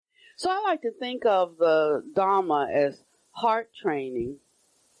So I like to think of the Dharma as heart training,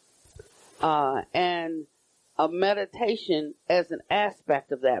 and a meditation as an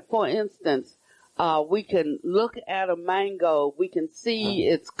aspect of that. For instance, we can look at a mango, we can see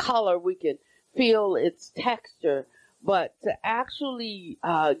its color, we can feel its texture, but to actually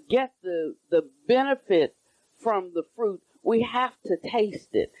get the benefit from the fruit, we have to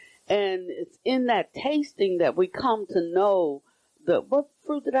taste it. And it's in that tasting that we come to know what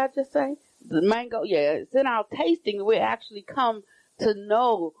fruit did I just say? The mango. Yeah, it's in our tasting we actually come to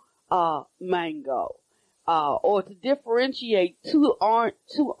know mango, or to differentiate two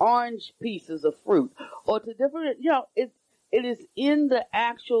orange pieces of fruit, or to different. It is in the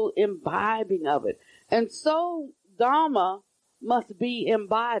actual imbibing of it, and so Dharma must be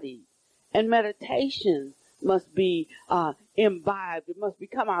embodied, and meditation must be imbibed. It must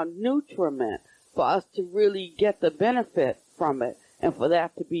become our nutriment for us to really get the benefit from it, and for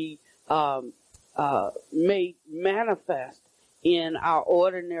that to be made manifest in our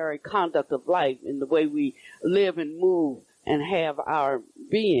ordinary conduct of life, in the way we live and move and have our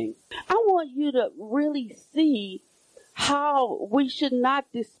being. I want you to really see how we should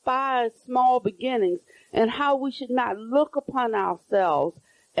not despise small beginnings, and how we should not look upon ourselves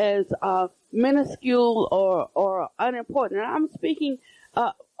as minuscule or unimportant. And I'm speaking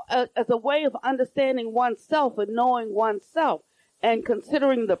as a way of understanding oneself and knowing oneself, and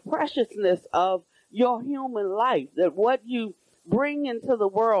considering the preciousness of your human life, that what you bring into the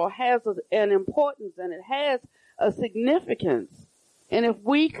world has an importance, and it has a significance. And if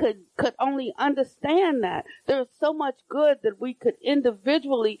we could only understand that, there's so much good that we could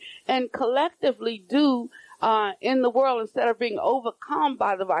individually and collectively do in the world, instead of being overcome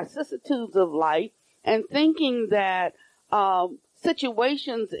by the vicissitudes of life and thinking that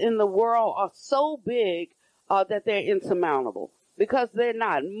situations in the world are so big that they're insurmountable, because they're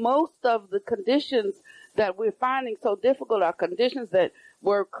not. Most of the conditions that we're finding so difficult are conditions that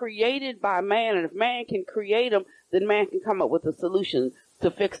were created by man, and if man can create them, then man can come up with a solution to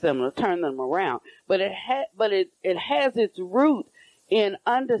fix them or turn them around. But it has its root in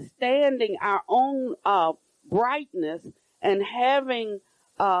understanding our own brightness, and having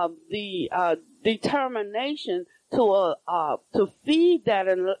the determination to feed that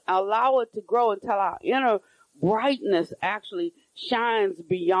and allow it to grow until our inner brightness actually shines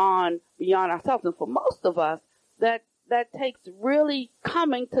beyond ourselves. And for most of us, that takes really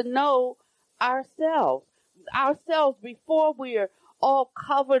coming to know ourselves before we're all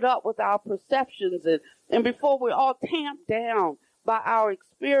covered up with our perceptions, and before we're all tamped down by our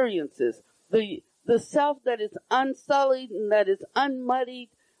experiences. The self that is unsullied and that is unmuddied,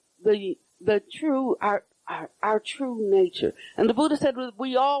 the true, our true nature. And the Buddha said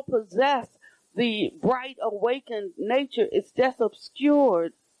we all possess the bright awakened nature. It's just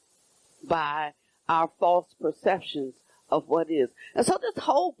obscured by our false perceptions of what is. And so this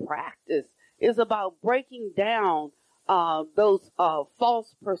whole practice is about breaking down those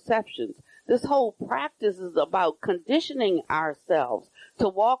false perceptions. This whole practice is about conditioning ourselves to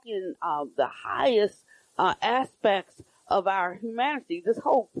walk in the highest aspects of our humanity. This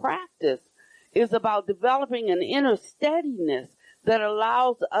whole practice is about developing an inner steadiness that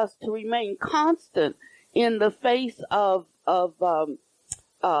allows us to remain constant in the face of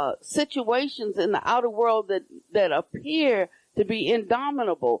situations in the outer world that appear to be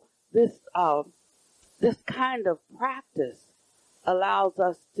indomitable. This kind of practice allows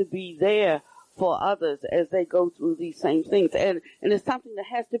us to be there for others as they go through these same things. And it's something that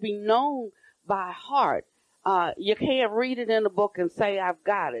has to be known by heart. You can't read it in a book and say, I've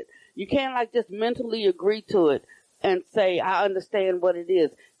got it. You can't just mentally agree to it and say, I understand what it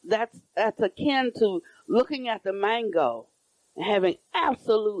is. That's akin to looking at the mango and having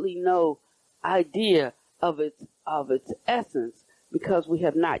absolutely no idea of its essence, because we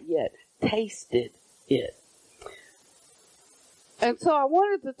have not yet tasted it. And so I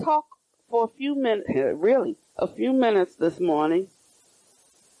wanted to talk for a few minutes this morning.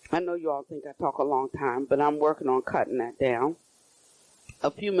 I know you all think I talk a long time, but I'm working on cutting that down. A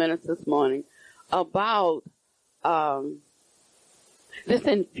few minutes this morning about this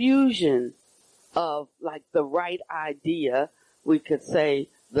infusion of the right idea, we could say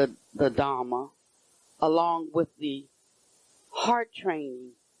the Dharma, along with the heart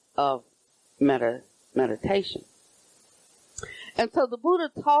training of meditation. And so the Buddha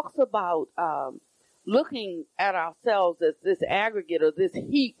talks about looking at ourselves as this aggregate or this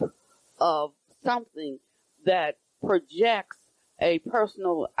heap of something that projects a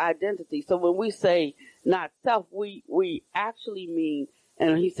personal identity. So when we say not self, we actually mean,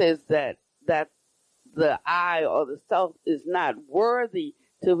 and he says that the I or the self is not worthy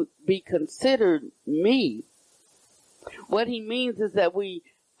to be considered me. What he means is that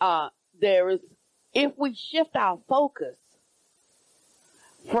if we shift our focus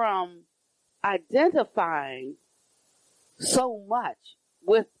from identifying so much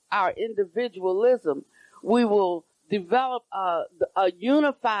with our individualism, we will develop a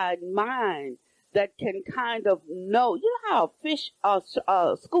unified mind that can kind of know. You know how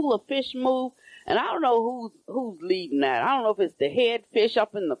a school of fish move? And I don't know who's leading that. I don't know if it's the head fish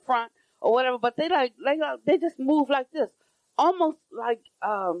up in the front or whatever, but they just move like this. Almost like,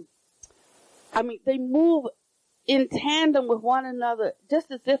 they move in tandem with one another,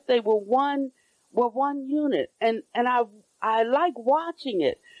 just as if they were one unit. And I like watching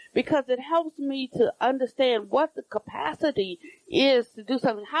it because it helps me to understand what the capacity is to do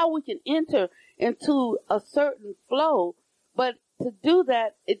something, how we can enter into a certain flow. But to do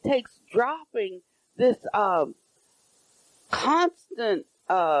that, it takes dropping this constant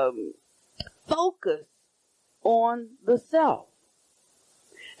focus on the self.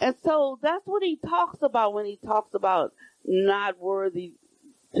 And so that's what he talks about when he talks about not worthy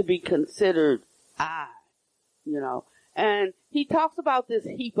to be considered I, And he talks about this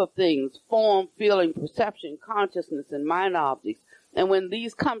heap of things: form, feeling, perception, consciousness, and mind objects. And when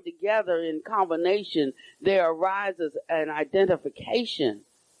these come together in combination, there arises an identification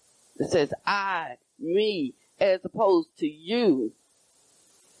that says I, me, as opposed to you,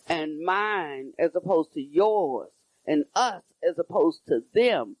 and mine as opposed to yours, and us as opposed to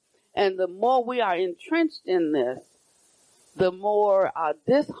them. And the more we are entrenched in this, the more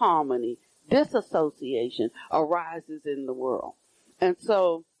disharmony, disassociation arises in the world. And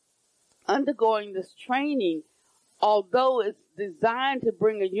so undergoing this training, although it's designed to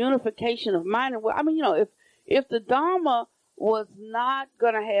bring a unification of mind and will, if the Dharma was not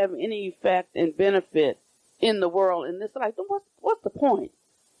going to have any effect and benefit in the world in this life, then what's the point?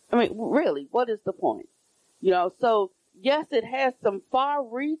 Really, what is the point? So yes, it has some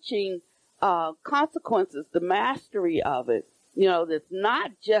far-reaching consequences, the mastery of it, that's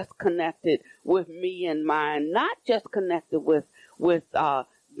not just connected with me and mine, not just connected with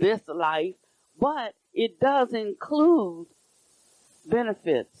this life, but it does include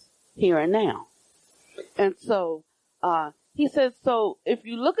benefits here and now. And so he says, so if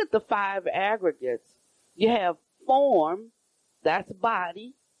you look at the 5 aggregates, you have form, that's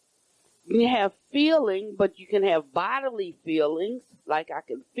body. You have feeling, but you can have bodily feelings, like I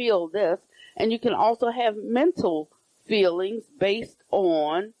can feel this, and you can also have mental feelings based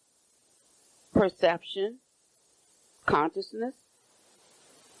on perception, consciousness,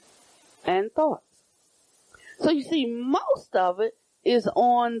 and thoughts. So you see, most of it is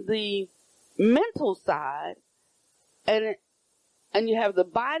on the mental side, and you have the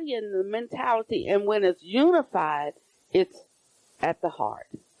body and the mentality, and when it's unified, it's at the heart.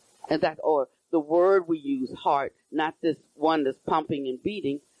 And or the word we use, heart, not this one that's pumping and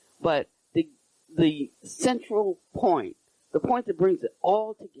beating, but the central point, the point that brings it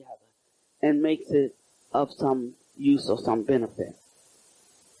all together and makes it of some use or some benefit.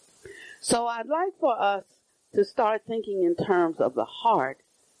 So I'd like for us to start thinking in terms of the heart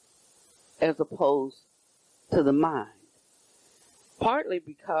as opposed to the mind. Partly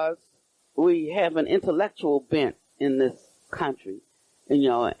because we have an intellectual bent in this country,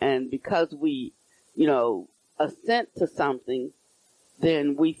 and because we, assent to something,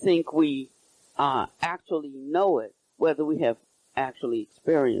 then we think we actually know it, whether we have actually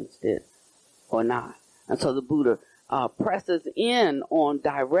experienced it or not. And so the Buddha presses in on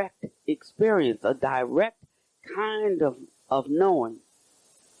direct experience, a direct kind of knowing.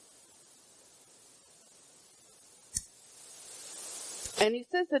 And he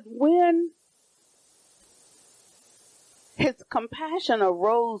says that when his compassion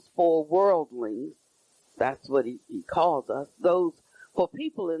arose for worldlings, that's what he calls us, those for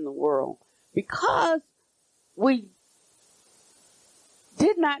people in the world, because we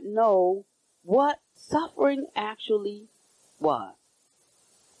did not know what suffering actually was.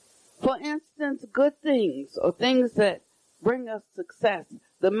 For instance, good things or things that bring us success,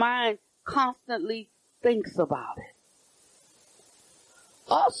 the mind constantly thinks about it.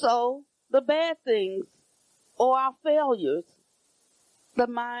 Also, the bad things or our failures, the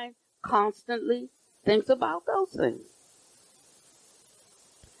mind constantly thinks about those things.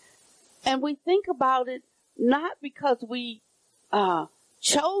 And we think about it not because we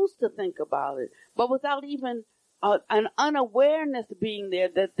chose to think about it, but without even an unawareness being there,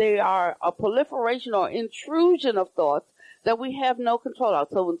 that they are a proliferation or intrusion of thoughts that we have no control of.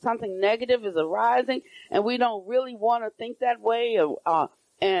 So when something negative is arising and we don't really want to think that way,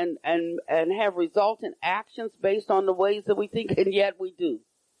 and have resultant actions based on the ways that we think, and yet we do.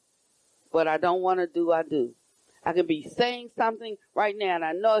 What I don't want to do, I do. I can be saying something right now, and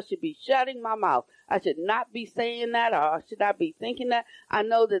I know I should be shutting my mouth. I should not be saying that, or I should not be thinking that. I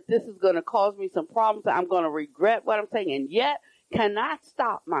know that this is going to cause me some problems. I'm going to regret what I'm saying, and yet cannot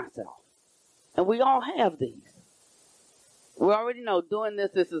stop myself. And we all have these. We already know doing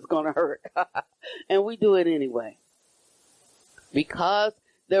this is going to hurt. And we do it anyway. Because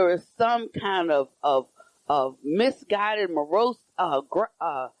there is some kind of misguided, morose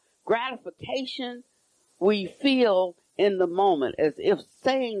gratification we feel in the moment, as if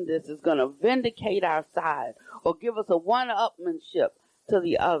saying this is going to vindicate our side or give us a one-upmanship to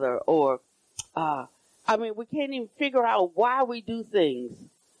the other. Or, we can't even figure out why we do things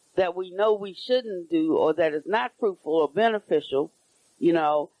that we know we shouldn't do or that is not fruitful or beneficial,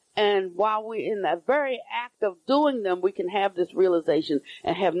 and while we're in that very act of doing them, we can have this realization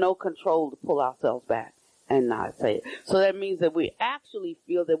and have no control to pull ourselves back and not say it. So that means that we actually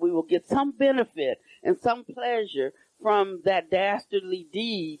feel that we will get some benefit and some pleasure from that dastardly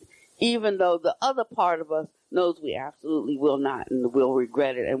deed, even though the other part of us knows we absolutely will not and will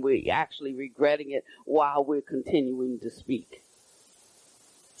regret it, and we're actually regretting it while we're continuing to speak.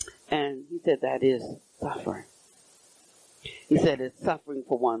 And he said that is suffering. He said it's suffering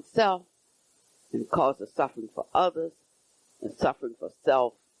for oneself, and causes suffering for others, and suffering for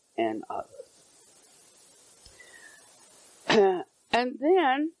self and others. And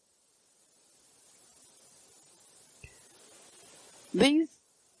then, these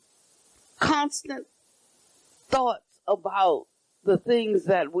constant thoughts about the things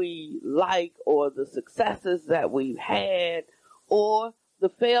that we like, or the successes that we've had, or the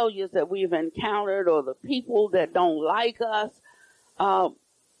failures that we've encountered, or the people that don't like us,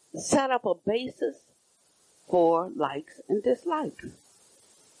 set up a basis for likes and dislikes.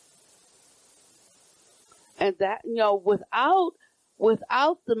 And that, without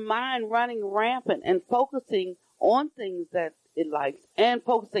the mind running rampant and focusing on things that it likes and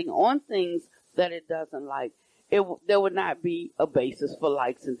focusing on things that it doesn't like, there would not be a basis for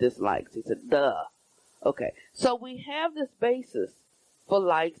likes and dislikes. He said, duh. Okay. So we have this basis for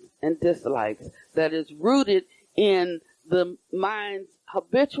likes and dislikes that is rooted in the mind's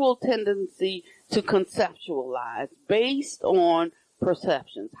habitual tendency to conceptualize based on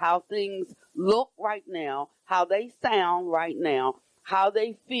perceptions, how things look right now, how they sound right now, how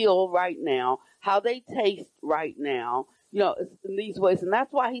they feel right now, how they taste right now, in these ways. And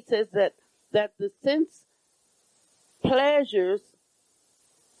that's why he says that the sense pleasures,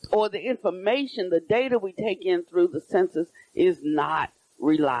 or the information, the data we take in through the senses, is not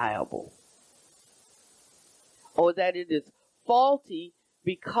reliable. Or that it is faulty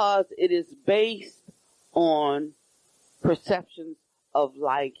because it is based on perceptions of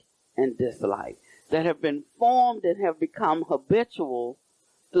like and dislike that have been formed and have become habitual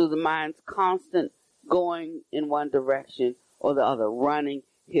through the mind's constant going in one direction or the other, running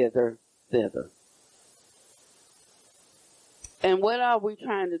hither, thither. And what are we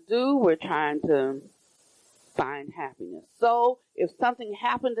trying to do? We're trying to find happiness. So if something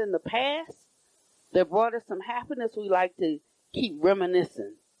happened in the past that brought us some happiness, we like to keep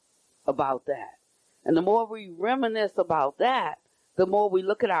reminiscing about that. And the more we reminisce about that, the more we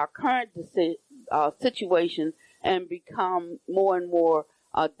look at our current situation and become more and more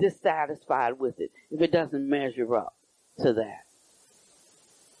dissatisfied with it if it doesn't measure up to that.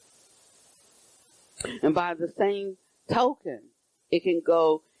 And by the same token, it can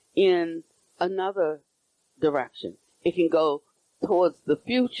go in another direction. It can go towards the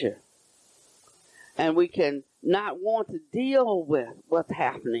future. And we can not want to deal with what's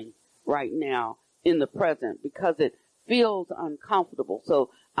happening right now in the present because it feels uncomfortable. So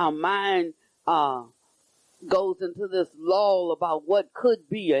our mind goes into this lull about what could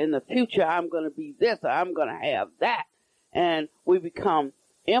be. In the future, I'm going to be this, or I'm going to have that. And we become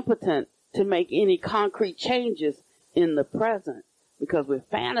impotent to make any concrete changes in the present because we're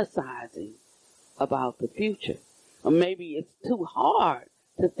fantasizing about the future. Or maybe it's too hard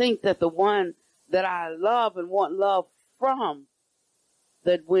to think that the one that I love and want love from,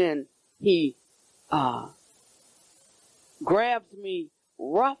 that when he grabs me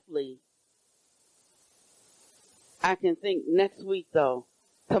roughly, I can think next week though,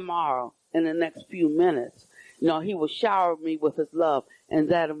 tomorrow, in the next few minutes, he will shower me with his love, and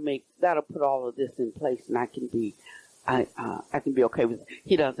that'll put all of this in place, and I can be okay with it.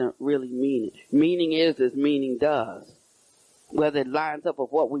 He doesn't really mean it. Meaning is as meaning does, whether it lines up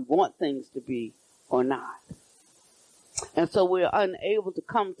with what we want things to be or not. And so we're unable to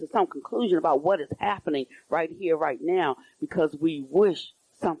come to some conclusion about what is happening right here, right now, because we wish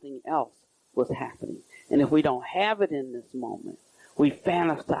something else was happening. And if we don't have it in this moment, We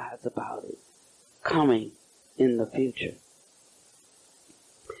fantasize about it coming in the future.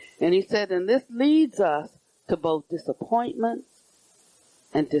 And he said, and this leads us to both disappointment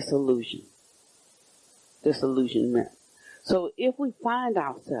and disillusionment. So if we find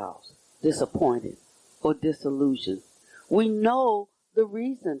ourselves disappointed or disillusioned, we know the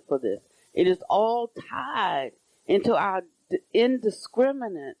reason for this. It is all tied into our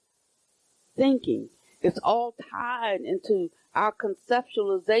indiscriminate thinking. It's all tied into our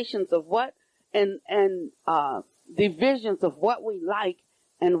conceptualizations of what and divisions of what we like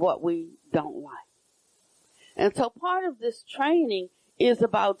and what we don't like. And so part of this training is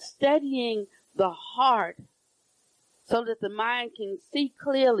about steadying the heart so that the mind can see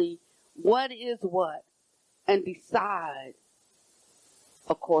clearly what is what and decide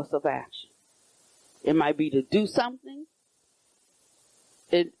a course of action. It might be to do something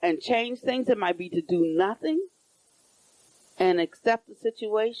and change things. It might be to do nothing and accept the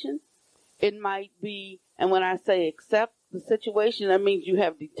situation. It might be, and when I say accept the situation, that means you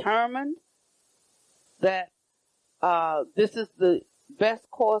have determined that this is the best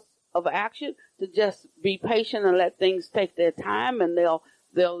course of action, to just be patient and let things take their time, and they'll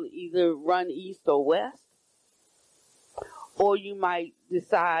either run east or west. Or you might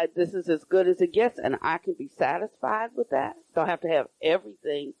decide this is as good as it gets, and I can be satisfied with that. Don't have to have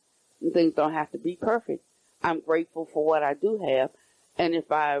everything, and things don't have to be perfect. I'm grateful for what I do have, and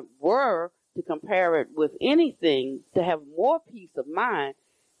if I were to compare it with anything to have more peace of mind,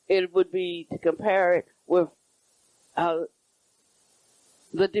 it would be to compare it with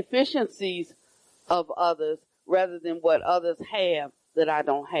the deficiencies of others rather than what others have that I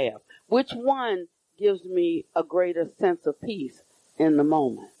don't have. Which one gives me a greater sense of peace in the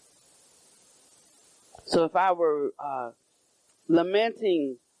moment? So if I were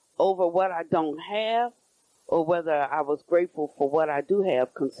lamenting over what I don't have, or whether I was grateful for what I do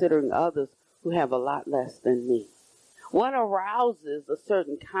have, considering others who have a lot less than me, what arouses a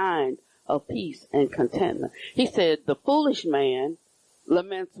certain kind of peace and contentment? He said, the foolish man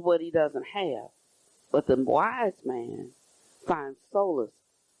laments what he doesn't have, but the wise man finds solace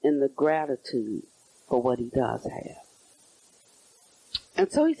in the gratitude for what he does have.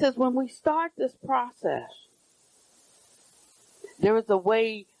 And so he says, when we start this process, there is a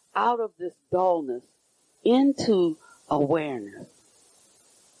way out of this dullness into awareness.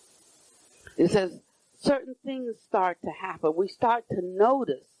 It says certain things start to happen. We start to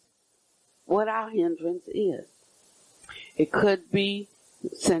notice what our hindrance is. It could be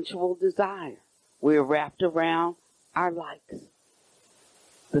sensual desire. We're wrapped around our likes,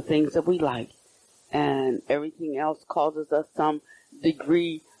 the things that we like, and everything else causes us some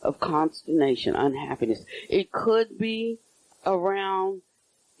degree of consternation, unhappiness. It could be around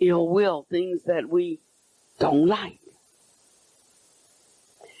ill will, things that we don't like.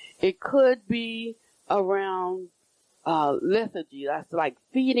 It could be around lethargy. That's like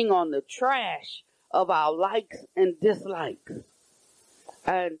feeding on the trash of our likes and dislikes.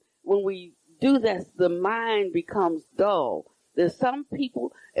 And when we do this, the mind becomes dull. There's some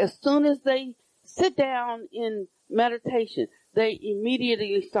people, as soon as they sit down in meditation, they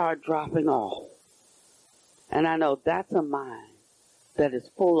immediately start dropping off. And I know that's a mind that is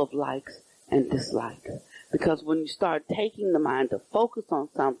full of likes and dislikes. Because when you start taking the mind to focus on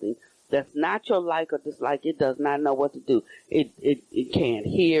something that's not your like or dislike, it does not know what to do. It can't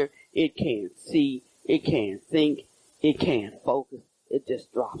hear, it can't see, it can't think, it can't focus. It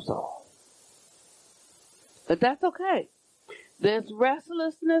just drops off. But that's okay. There's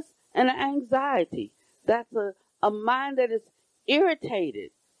restlessness and anxiety. That's a mind that is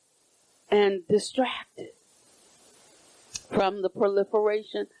irritated and distracted from the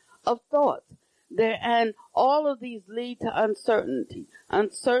proliferation of thoughts. And all of these lead to uncertainty.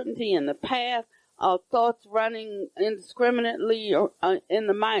 Uncertainty in the path, thoughts running indiscriminately in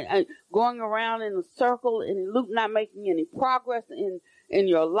the mind, going around in a circle, in a loop, not making any progress in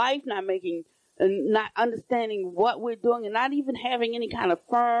your life, not understanding what we're doing, and not even having any kind of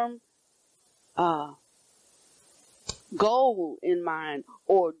firm goal in mind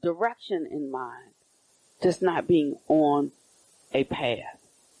or direction in mind. Just not being on a path.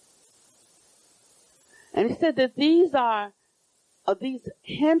 And he said that these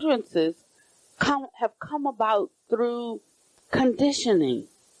hindrances have come about through conditioning.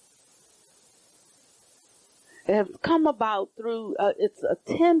 They have come about through, it's a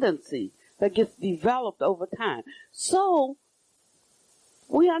tendency that gets developed over time. So,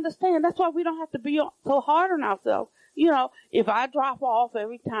 we understand. That's why we don't have to be so hard on ourselves if I drop off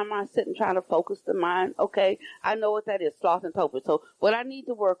every time I sit and try to focus the mind, okay, I know what that is, sloth and torpor. So what I need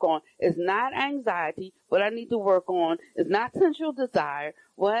to work on is not anxiety. What I need to work on is not sensual desire.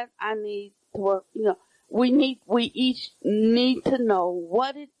 What I need to work, we each need to know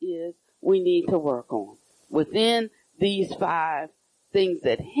what it is we need to work on within these 5 things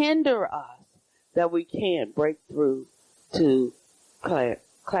that hinder us, that we can't break through to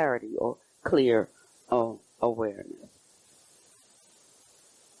clarity or clear awareness.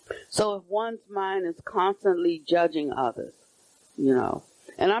 So if one's mind is constantly judging others,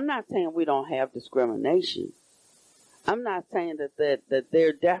 and I'm not saying we don't have discrimination. I'm not saying that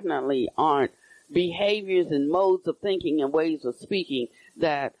there definitely aren't behaviors and modes of thinking and ways of speaking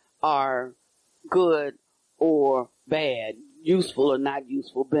that are good or bad, useful or not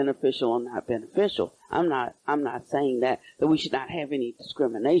useful, beneficial or not beneficial. I'm not saying that we should not have any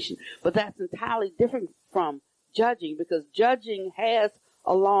discrimination. But that's entirely different from judging, because judging has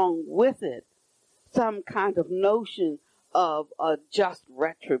along with it some kind of notion of a just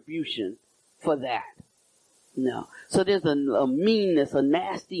retribution for that. No. So there's a meanness, a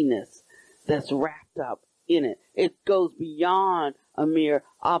nastiness that's wrapped up in it. It goes beyond a mere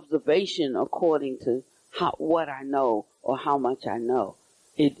observation according to what I know or how much I know.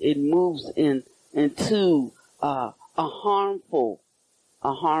 It moves into a harmful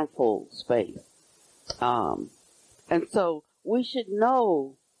space. And so we should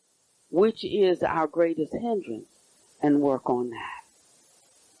know which is our greatest hindrance and work on that.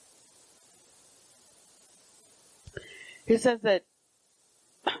 He says that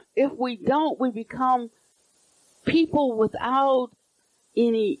if we don't, we become people without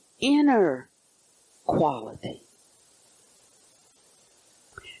any inner quality.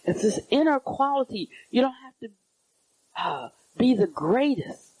 It's this inner quality. You don't have to be the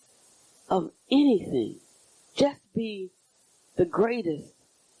greatest of anything. Just be the greatest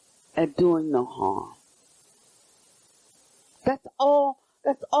at doing no harm. That's all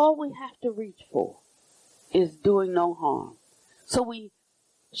we have to reach for, is doing no harm. So we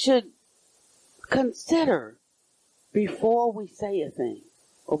should consider before we say a thing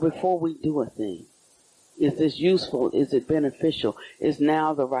or before we do a thing. Is this useful? Is it beneficial? Is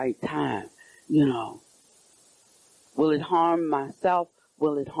now the right time? Will it harm myself?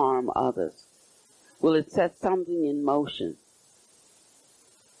 Will it harm others? Will it set something in motion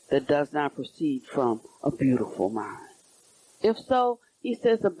that does not proceed from a beautiful mind? If so, he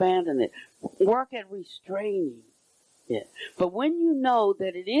says abandon it. Work at restraining it. But when you know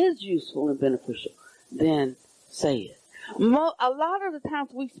that it is useful and beneficial, then say it. A lot of the times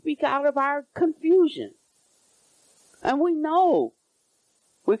we speak out of our confusion. And we know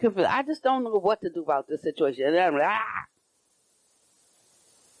we confuse. I just don't know what to do about this situation. And then I'm like,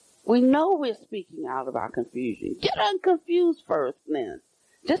 We know we're speaking out of our confusion. Get unconfused first then.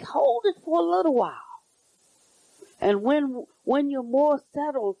 Just hold it for a little while. And when you're more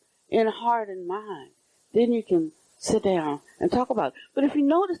settled in heart and mind, then you can sit down and talk about it. But if you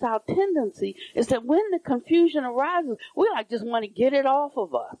notice, our tendency is that when the confusion arises, we just want to get it off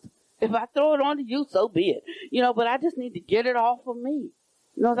of us. If I throw it onto you, so be it. But I just need to get it off of me.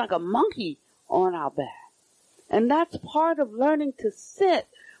 It's like a monkey on our back. And that's part of learning to sit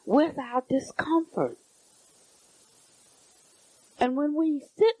with our discomfort. And when we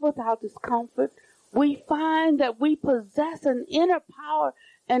sit with our discomfort, we find that we possess an inner power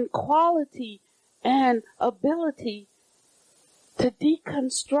and quality and ability to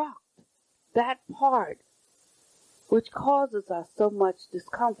deconstruct that part which causes us so much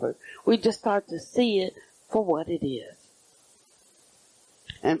discomfort. We just start to see it for what it is.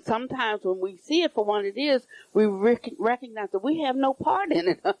 And sometimes when we see it for what it is, we recognize that we have no part in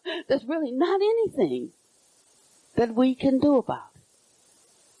it. There's really not anything that we can do about it.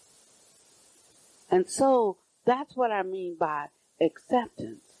 And so that's what I mean by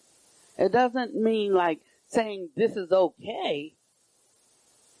acceptance. It doesn't mean like saying this is okay,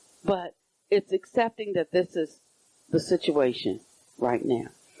 but it's accepting that this is the situation right now.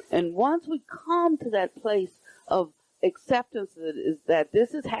 And once we come to that place of acceptance that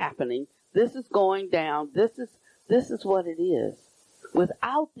this is happening, this is going down, this is what it is,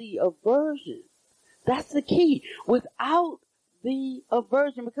 without the aversion. That's the key. Without the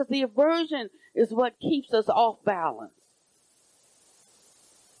aversion, because the aversion is what keeps us off balance.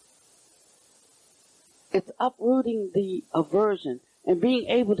 It's uprooting the aversion and being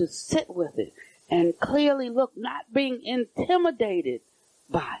able to sit with it and clearly look, not being intimidated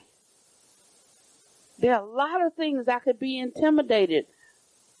by it. There are a lot of things I could be intimidated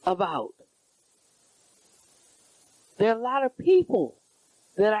about. There are a lot of people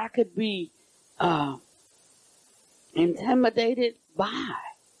that I could be intimidated by.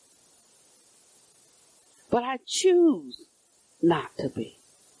 But I choose not to be.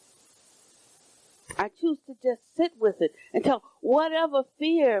 I choose to just sit with it until whatever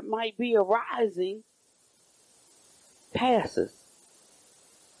fear might be arising passes.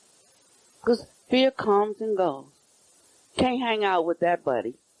 Because fear comes and goes. Can't hang out with that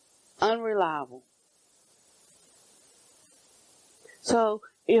buddy. Unreliable. So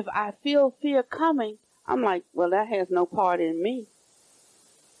if I feel fear coming, I'm like, well, that has no part in me.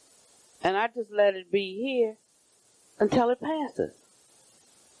 And I just let it be here until it passes.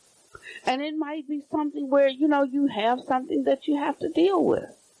 And it might be something where, you have something that you have to deal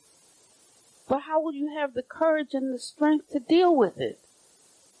with. But how will you have the courage and the strength to deal with it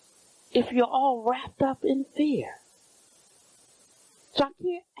if you're all wrapped up in fear? So I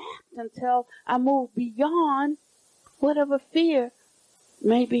can't act until I move beyond whatever fear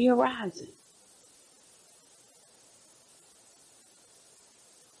may be arising.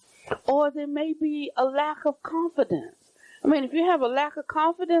 Or there may be a lack of confidence. I mean, if you have a lack of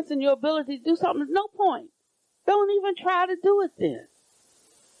confidence in your ability to do something, there's no point. Don't even try to do it then.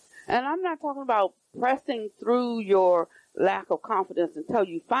 And I'm not talking about pressing through your lack of confidence until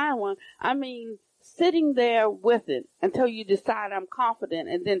you find one. I mean, sitting there with it until you decide I'm confident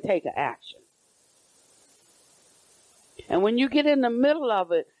and then take an action. And when you get in the middle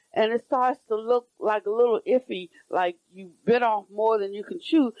of it and it starts to look like a little iffy, like you bit off more than you can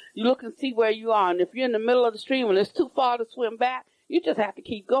chew, you look and see where you are. And if you're in the middle of the stream and it's too far to swim back, you just have to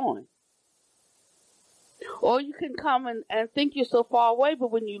keep going. Or you can come and think you're so far away,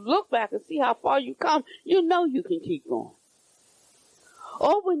 but when you look back and see how far you come, you know you can keep going.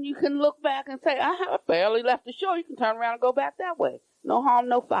 Or when you can look back and say, I have barely left the shore, you can turn around and go back that way. No harm,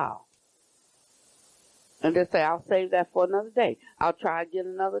 no foul. And just say, I'll save that for another day. I'll try again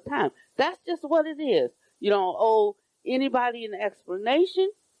another time. That's just what it is. You don't owe anybody an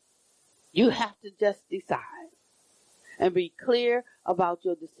explanation. You have to just decide and be clear about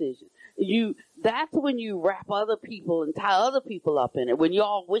your decision. That's when you wrap other people and tie other people up in it, when you're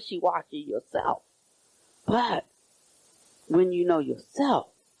all wishy-washy yourself. But when you know yourself,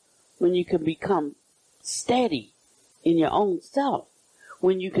 when you can become steady in your own self,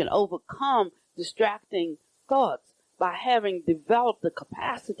 when you can overcome distracting thoughts by having developed the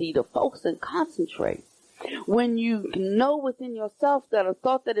capacity to focus and concentrate, when you know within yourself that a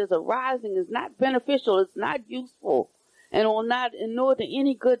thought that is arising is not beneficial, it's not useful, and will not inure to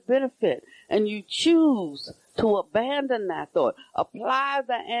any good benefit, and you choose to abandon that thought, apply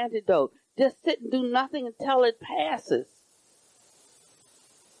the antidote, just sit and do nothing until it passes,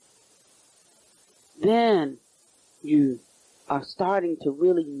 then you are starting to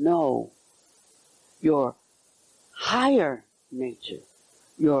really know your higher nature,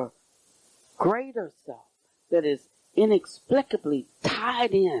 your greater self that is inexplicably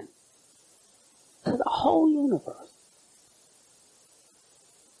tied in to the whole universe.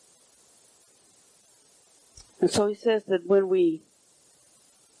 And so he says that when we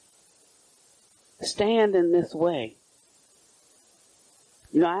stand in this way,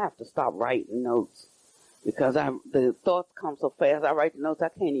 I have to stop writing notes because the thoughts come so fast. I write the notes, I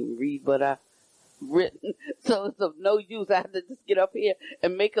can't even read what I've written. So it's of no use. I have to just get up here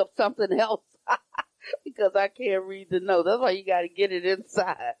and make up something else because I can't read the notes. That's why you got to get it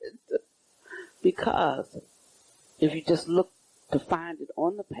inside. Because if you just look to find it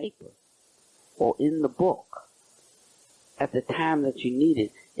on the paper or in the book at the time that you need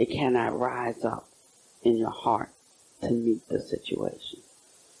it, it cannot rise up in your heart to meet the situation.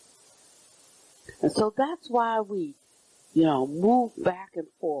 And so that's why we, move back and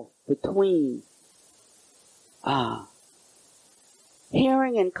forth between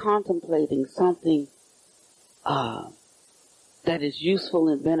hearing and contemplating something that is useful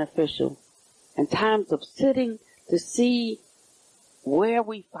and beneficial, and times of sitting to see where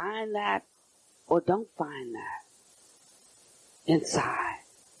we find that or don't find that inside.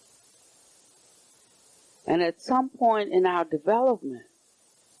 And at some point in our development,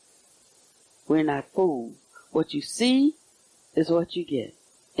 we're not fooled. What you see is what you get.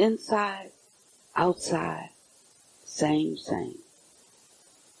 Inside, outside, same.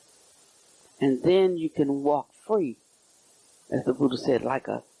 And then you can walk free, as the Buddha said, like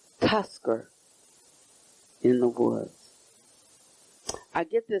a tusker in the woods. I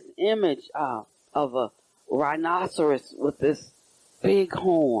get this image of a rhinoceros with this big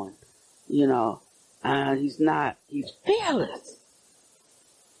horn, and he's fearless.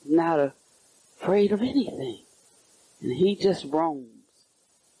 He's not afraid of anything. And he just roams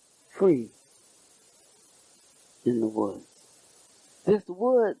free in the woods. This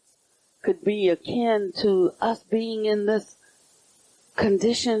woods could be akin to us being in this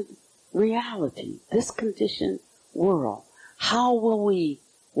conditioned reality, this conditioned world. How will we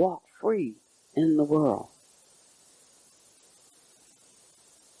walk free in the world?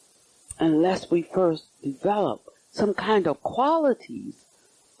 Unless we first develop some kind of qualities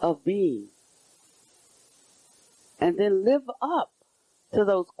of being, and then live up to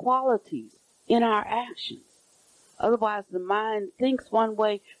those qualities in our actions. Otherwise, the mind thinks one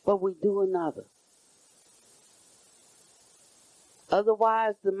way, but we do another.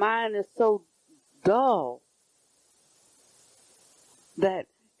 Otherwise, the mind is so dull that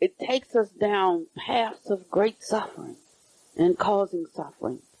it takes us down paths of great suffering and causing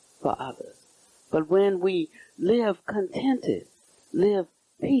suffering for others. But when we live contented, live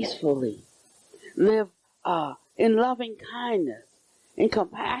peacefully, live in loving kindness, in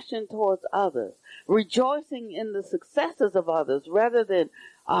compassion towards others, rejoicing in the successes of others rather than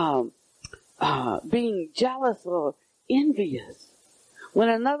being jealous or envious. When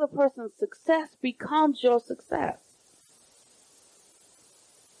another person's success becomes your success.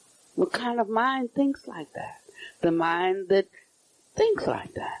 What kind of mind thinks like that? The mind that thinks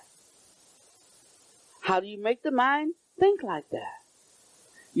like that. How do you make the mind think like that?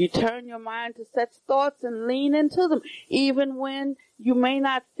 You turn your mind to such thoughts and lean into them, even when you may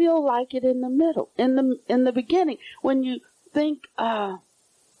not feel like it in the middle, in the beginning. When you think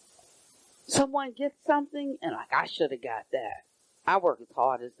someone gets something and like, I should have got that. I work as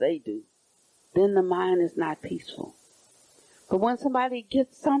hard as they do. Then the mind is not peaceful. But when somebody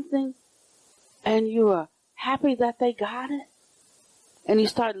gets something and you are happy that they got it, and you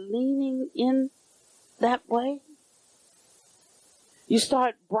start leaning in that way, you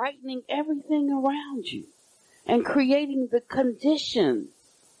start brightening everything around you and creating the conditions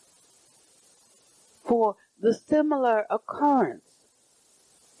for the similar occurrence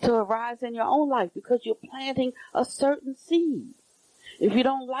to arise in your own life, because you're planting a certain seed. If you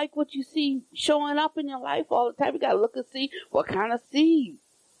don't like what you see showing up in your life all the time, you got to look and see what kind of seed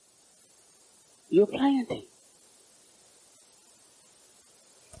you're planting.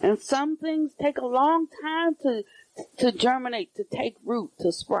 And some things take a long time to germinate, to take root,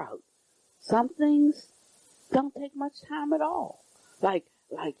 to sprout. Some things don't take much time at all. Like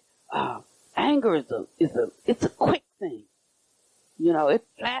anger it's a quick thing. You know, it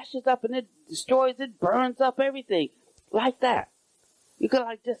flashes up and it destroys, it burns up everything. Like that. You could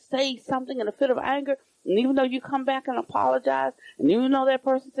just say something in a fit of anger, and even though you come back and apologize, and even though that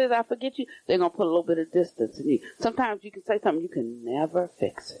person says, I forget you, they're going to put a little bit of distance in you. Sometimes you can say something, you can never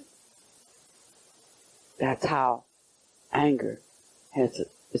fix it. That's how anger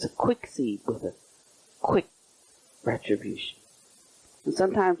is a quick seed with a quick retribution. And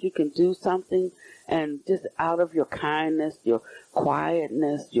sometimes you can do something, and just out of your kindness, your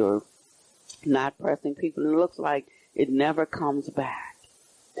quietness, your not pressing people, and it looks like it never comes back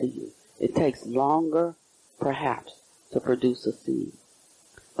to you. It takes longer, perhaps, to produce a seed.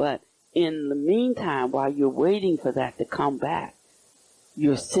 But in the meantime, while you're waiting for that to come back,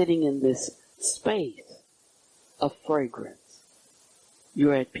 you're sitting in this space of fragrance.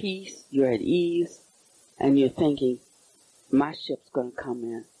 You're at peace, you're at ease, and you're thinking, my ship's going to come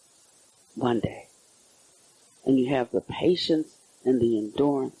in one day. And you have the patience and the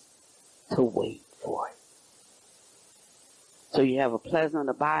endurance to wait for it. So you have a pleasant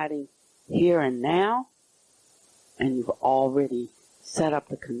abiding here and now, and you've already set up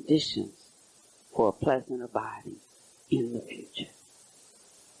the conditions for a pleasant abiding in the future.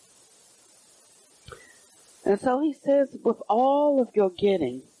 And so he says, with all of your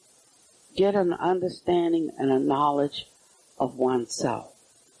getting, get an understanding and a knowledge of oneself,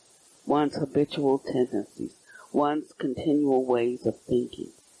 one's habitual tendencies, one's continual ways of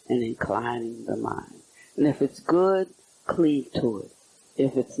thinking and inclining the mind. And if it's good, cleave to it.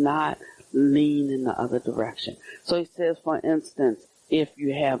 If it's not, lean in the other direction. So he says, for instance, if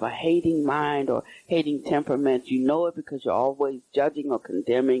you have a hating mind or hating temperament, you know it because you're always judging or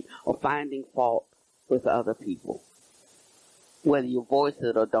condemning or finding fault with other people. Whether you voice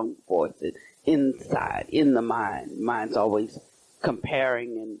it or don't voice it, inside, in the mind. Mind's always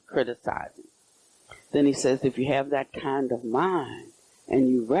comparing and criticizing. Then he says, if you have that kind of mind and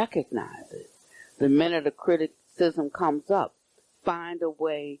you recognize it, the minute a criticism comes up, find a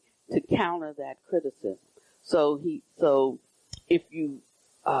way to counter that criticism. So if you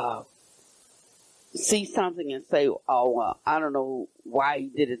see something and say, oh, well, I don't know why he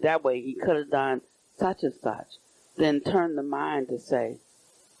did it that way, he could have done such and such, then turn the mind to say,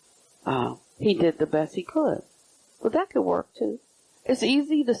 he did the best he could. Well, that could work too. It's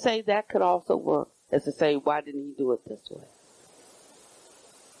easy to say that could also work as to say, why didn't he do it this way?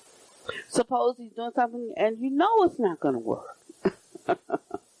 Suppose he's doing something and you know it's not going to work.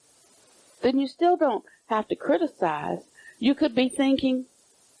 Then you still don't have to criticize. You could be thinking,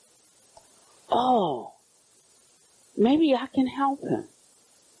 oh, maybe I can help him.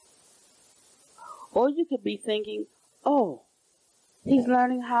 Or you could be thinking, oh, he's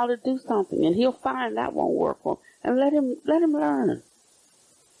learning how to do something and he'll find that won't work for him. And let him learn.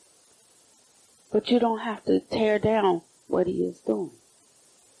 But you don't have to tear down what he is doing.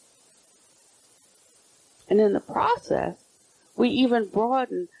 And in the process, we even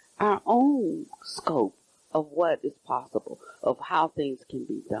broaden our own scope of what is possible, of how things can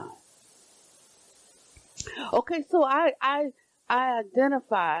be done. Okay, so I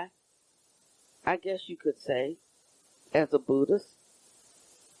identify, I guess you could say, as a Buddhist.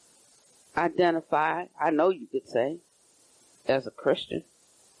 Identify, I know you could say, as a Christian.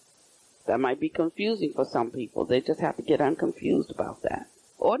 That might be confusing for some people. They just have to get unconfused about that.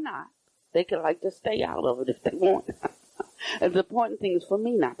 Or not. They could like to stay out of it if they want. And the important thing is for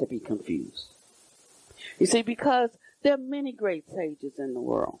me not to be confused. You see, because there are many great sages in the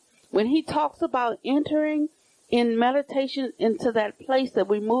world. When he talks about entering in meditation into that place that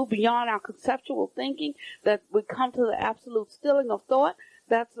we move beyond our conceptual thinking, that we come to the absolute stilling of thought,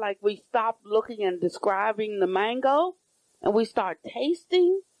 that's like we stop looking and describing the mango and we start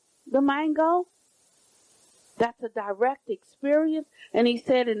tasting the mango. That's a direct experience. And he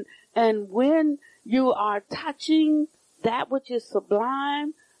said, and when you are touching that which is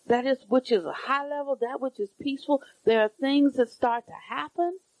sublime, that is which is a high level, that which is peaceful, there are things that start to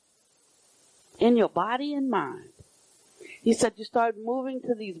happen in your body and mind. He said you start moving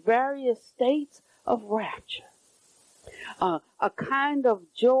to these various states of rapture. A kind of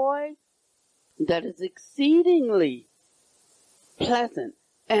joy that is exceedingly pleasant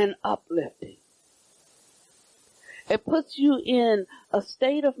and uplifting. It puts you in a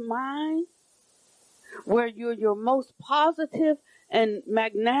state of mind where you're your most positive and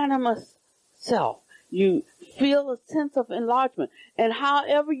magnanimous self. You feel a sense of enlargement. And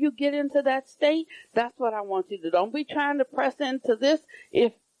however you get into that state, that's what I want you to do. Don't be trying to press into this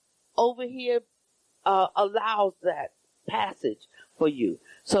if over here allows that passage for you.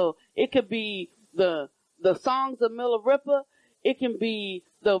 So it could be the songs of Milarepa. It can be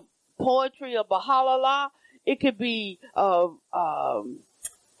the poetry of Baha'u'llah. It could be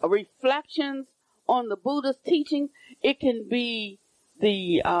reflections on the Buddha's teaching. It can be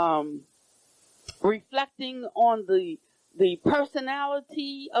the reflecting on the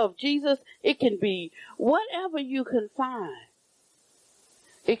personality of Jesus. It can be whatever you can find.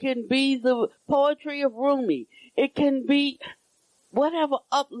 It can be the poetry of Rumi. It can be whatever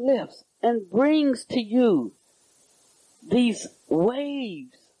uplifts and brings to you these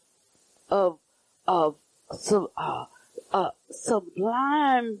waves of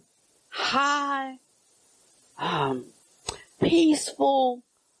sublime, high, peaceful,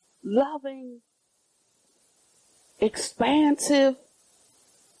 loving, expansive,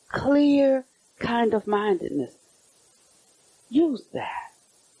 clear kind of mindedness. Use that.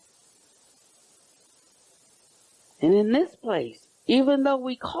 And in this place, even though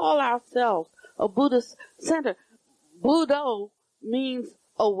we call ourselves a Buddhist center, Buddho means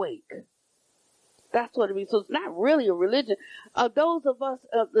awake. That's what it means. So it's not really a religion. Those of us,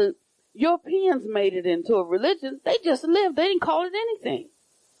 the Europeans made it into a religion. They just lived. They didn't call it anything.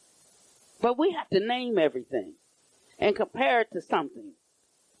 But we have to name everything and compare it to something.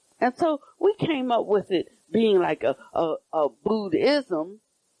 And so we came up with it being like a Buddhism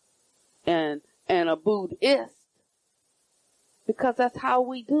and a Buddhist, because that's how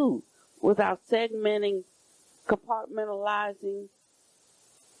we do without segmenting, compartmentalizing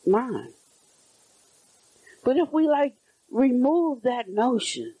mind. But if we remove that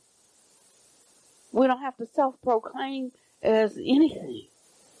notion, we don't have to self-proclaim as anything.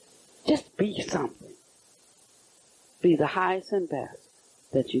 Just be something. Be the highest and best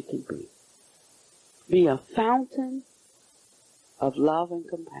that you can be. Be a fountain of love and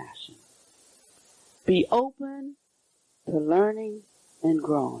compassion. Be open to learning and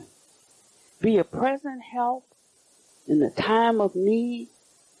growing. Be a present help in the time of need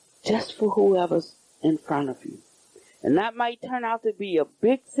just for whoever's in front of you. And that might turn out to be a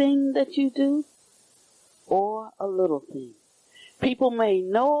big thing that you do or a little thing. People may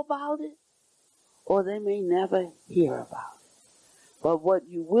know about it or they may never hear about it. But what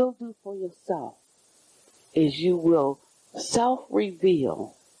you will do for yourself is you will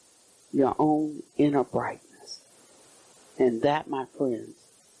self-reveal your own inner brightness. And that, my friends,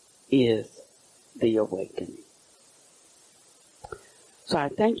 is the awakening. So I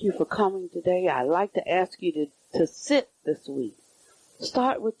thank you for coming today. I'd like to ask you to sit this week.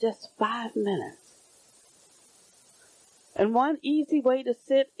 Start with just 5 minutes. And one easy way to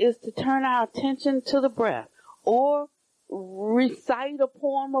sit is to turn our attention to the breath, or recite a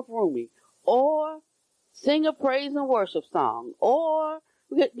poem of Rumi, or sing a praise and worship song, or,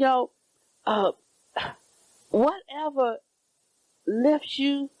 whatever lifts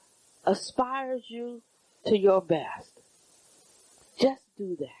you, aspires you to your best. Just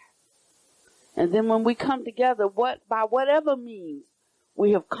do that. And then when we come together, by whatever means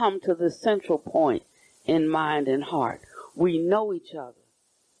we have come to this central point in mind and heart, we know each other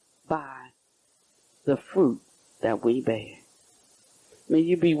by the fruit that we bear. May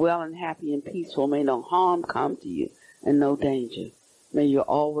you be well and happy and peaceful. May no harm come to you and no danger. May you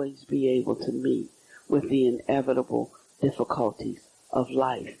always be able to meet with the inevitable difficulties of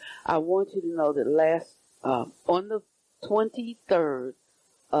life. I want you to know that on the 23rd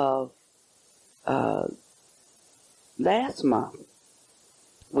of last month,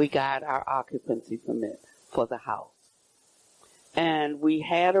 we got our occupancy permit for the house. And we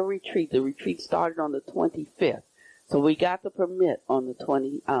had a retreat. The retreat started on the 25th. So we got the permit on the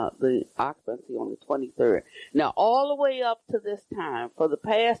occupancy on the 23rd. Now, all the way up to this time, for the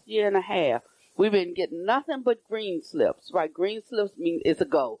past year and a half, we've been getting nothing but green slips, right? Green slips mean it's a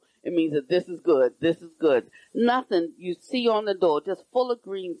go. It means that this is good, this is good. Nothing you see on the door, just full of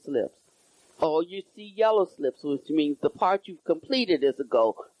green slips. Or you see yellow slips, which means the part you've completed is a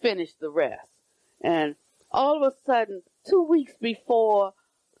go. Finish the rest. And all of a sudden, 2 weeks before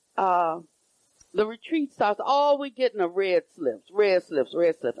the retreat starts, all we getting are red slips.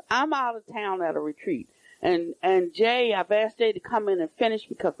 I'm out of town at a retreat. And Jay, I've asked Jay to come in and finish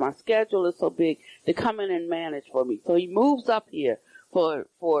because my schedule is so big, to come in and manage for me. So he moves up here for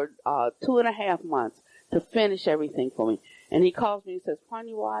 2.5 months to finish everything for me. And he calls me and says,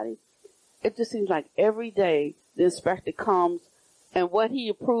 Pannavati, it just seems like every day the inspector comes, and what he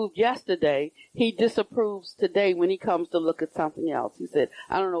approved yesterday, he disapproves today when he comes to look at something else. He said,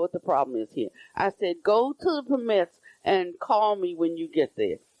 I don't know what the problem is here. I said, go to the permits and call me when you get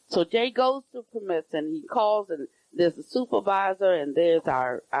there. So Jay goes to permits and he calls, and there's a supervisor and there's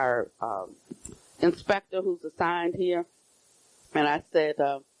our inspector who's assigned here. And I said,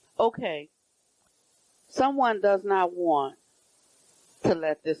 okay, someone does not want to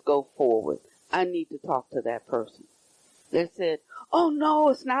let this go forward. I need to talk to that person. They said, oh no,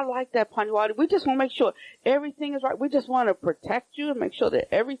 it's not like that, Pannavati. We just want to make sure everything is right. We just want to protect you and make sure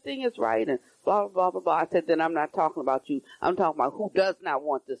that everything is right and blah, blah, blah, blah. I said, then I'm not talking about you. I'm talking about who does not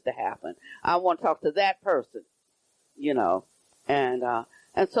want this to happen. I want to talk to that person, And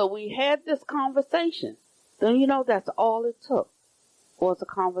so we had this conversation. Then, that's all it took was a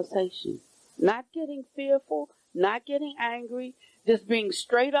conversation. Not getting fearful, not getting angry, just being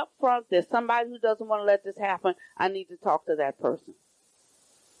straight up front. There's somebody who doesn't want to let this happen. I need to talk to that person.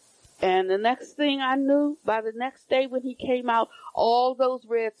 And the next thing I knew, by the next day when he came out, all those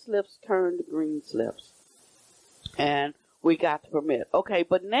red slips turned to green slips. And we got the permit. Okay,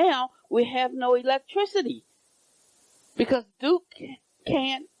 but now we have no electricity because Duke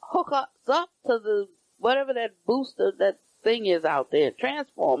can't hook us up to the whatever that booster, that thing is out there,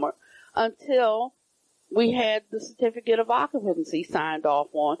 transformer, until we had the certificate of occupancy signed off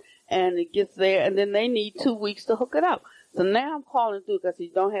on, and it gets there, and then they need 2 weeks to hook it up. So now I'm calling Duke. I said,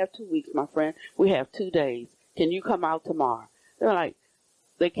 you don't have 2 weeks, my friend. We have 2 days. Can you come out tomorrow? They're like,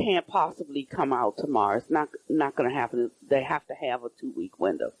 they can't possibly come out tomorrow. It's not going to happen. They have to have a 2-week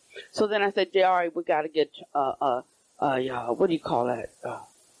window. So then I said, all right, we got to get what do you call that?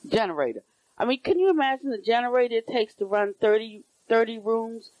 Generator. I mean, can you imagine the generator it takes to run 30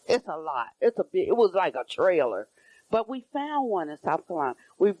 rooms? It's a lot. It was like a trailer. But we found one in South Carolina.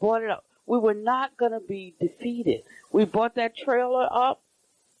 We bought it up. We were not going to be defeated. We bought that trailer up.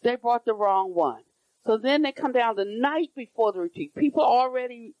 They brought the wrong one. So then they come down the night before the retreat. People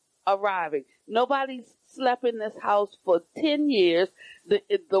already arriving. Nobody's slept in this house for 10 years.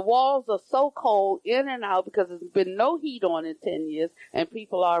 The walls are so cold in and out because there's been no heat on in 10 years, and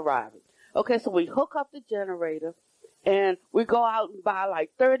people are arriving. Okay, so we hook up the generator, and we go out and buy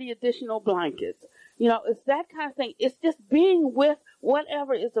like 30 additional blankets. It's that kind of thing. It's just being with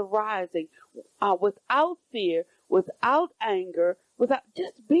whatever is arising without fear, without anger, without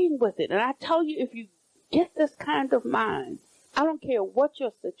just being with it. And I tell you, if you get this kind of mind, I don't care what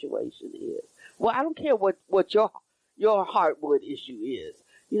your situation is. Well, I don't care what your Heartwood issue is.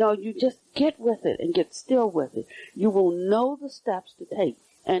 You just get with it and get still with it. You will know the steps to take.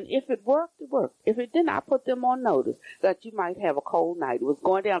 And if it worked, it worked. If it didn't, I put them on notice that you might have a cold night. It was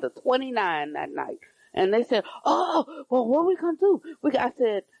going down to 29 that night. And they said, oh, well, what are we going to do?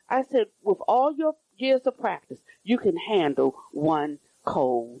 I said, with all your years of practice, you can handle one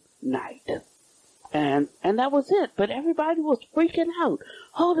cold night. And that was it. But everybody was freaking out.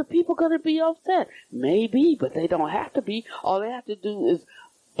 Oh, the people going to be upset. Maybe, but they don't have to be. All they have to do is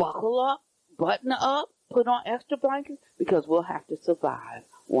buckle up, button up, put on extra blankets, because we'll have to survive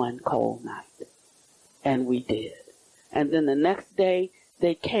one cold night. And we did. And then the next day,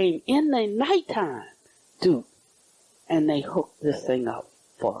 they came in the nighttime, dude, and they hooked this thing up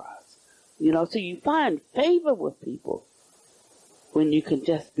for us. You know, so you find favor with people when you can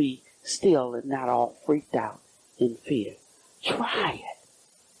just be still and not all freaked out in fear. Try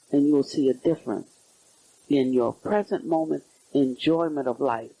it, and you'll see a difference in your present moment enjoyment of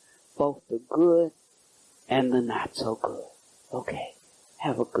life, both the good and the not so good. Okay,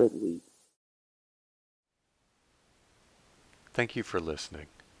 have a good week. Thank you for listening.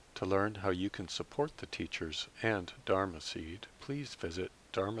 To learn how you can support the teachers and Dharma Seed, please visit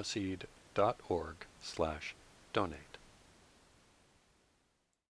dharmaseed.org/donate.